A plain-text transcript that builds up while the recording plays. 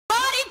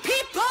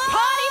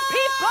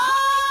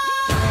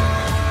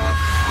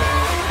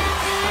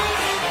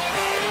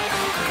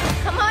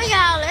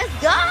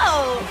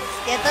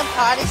the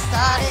party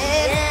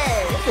started.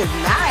 Yeah, this is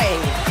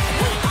nice.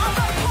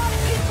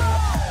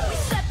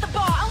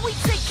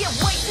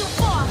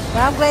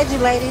 Well, I'm glad you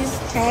ladies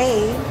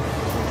came.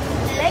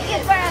 Thank you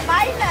for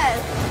inviting us.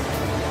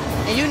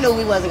 And you knew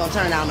we wasn't gonna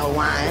turn down no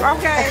wine.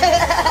 Okay.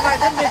 Like,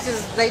 them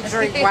bitches, they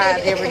drink wine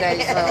every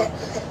day, so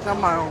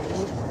come on.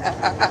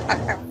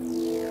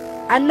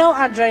 I know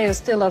Andrea is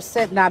still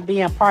upset not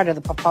being part of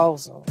the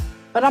proposal,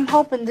 but I'm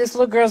hoping this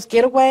little girl's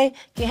getaway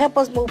can help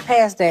us move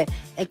past that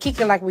and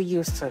kick it like we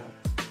used to.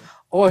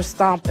 Or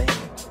stomp it.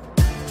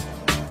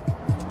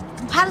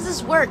 How does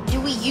this work? Do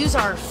we use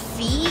our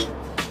feet?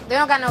 They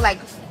don't got no, like,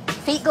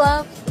 feet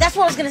gloves? That's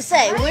what I was gonna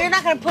say. We're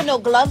not gonna put no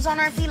gloves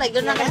on our feet. Like,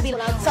 there's not gonna be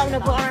something to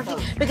put on our feet.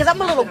 Because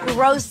I'm a little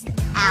grossed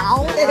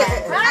out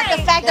at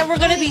the fact that we're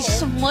gonna be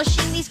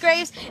smushing these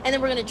grapes and then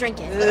we're gonna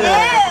drink it.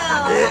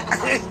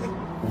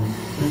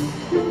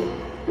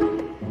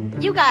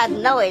 You guys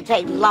know it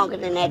takes longer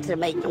than that to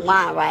make the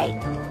wine, right?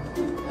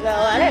 No,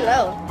 I don't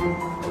know.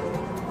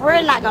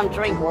 We're not gonna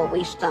drink what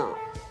we stomp.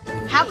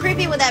 How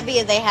creepy would that be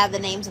if they have the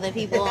names of the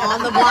people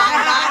on the wine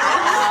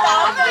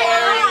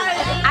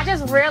I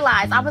just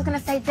realized I was gonna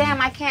say,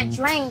 damn, I can't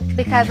drink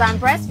because I'm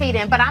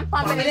breastfeeding, but I'm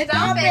pumping and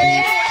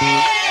dumping.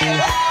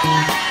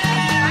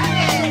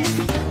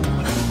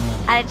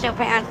 How did your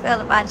parents feel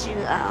about you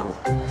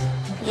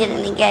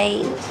getting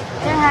engaged?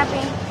 They're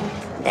happy.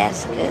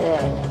 That's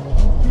good.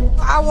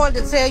 I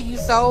wanted to tell you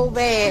so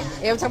bad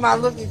every time I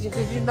look at you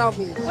because you know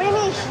me. What do you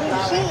mean?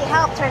 She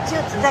helped her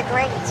too to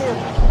decorate too.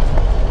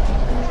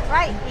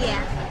 Right? Yeah.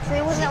 So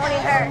it wasn't only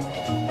her.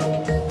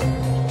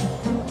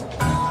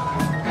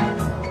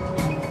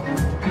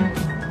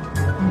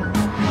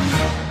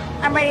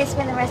 I'm ready to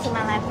spend the rest of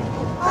my life with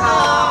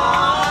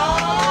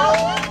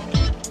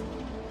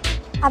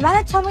you.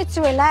 Amanda told me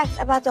to relax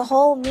about the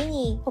whole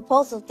mini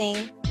proposal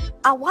thing.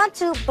 I want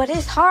to, but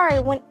it's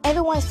hard when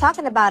everyone's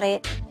talking about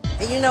it.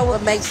 And you know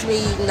what makes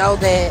me know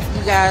that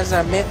you guys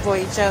are meant for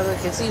each other?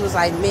 Because he was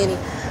like, Minnie,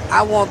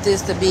 I want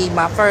this to be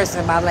my first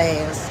and my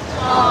last.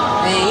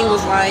 Aww. And he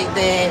was like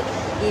that,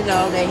 you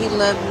know, that he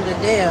loved you to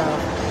death.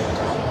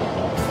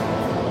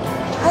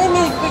 I didn't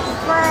mean to quick to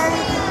cry.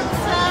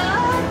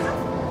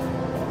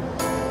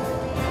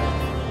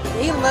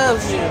 He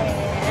loves you.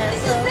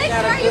 This is big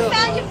girl, you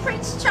found your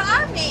Prince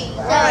Charming.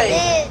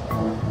 Right.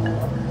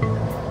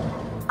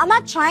 I'm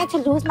not trying to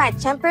lose my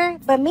temper,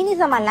 but Minnie's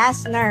on my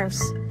last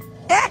nerves.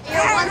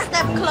 You're one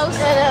step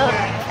closer.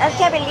 I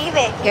can't believe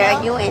it.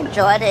 Girl, you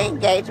enjoy the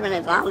engagement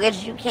as long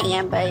as you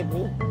can,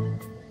 baby.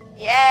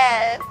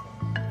 Yes.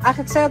 I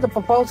can tell the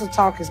proposal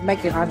talk is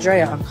making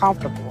Andrea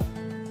uncomfortable.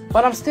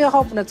 But I'm still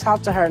hoping to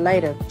talk to her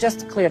later just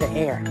to clear the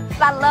air.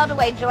 I love the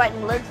way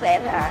Jordan looks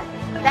at her.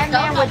 That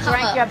man would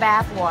drink your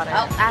bath water.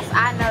 Oh.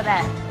 I know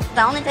that.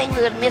 The only thing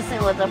we were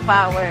missing was the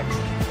fireworks.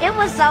 It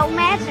was so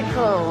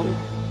magical.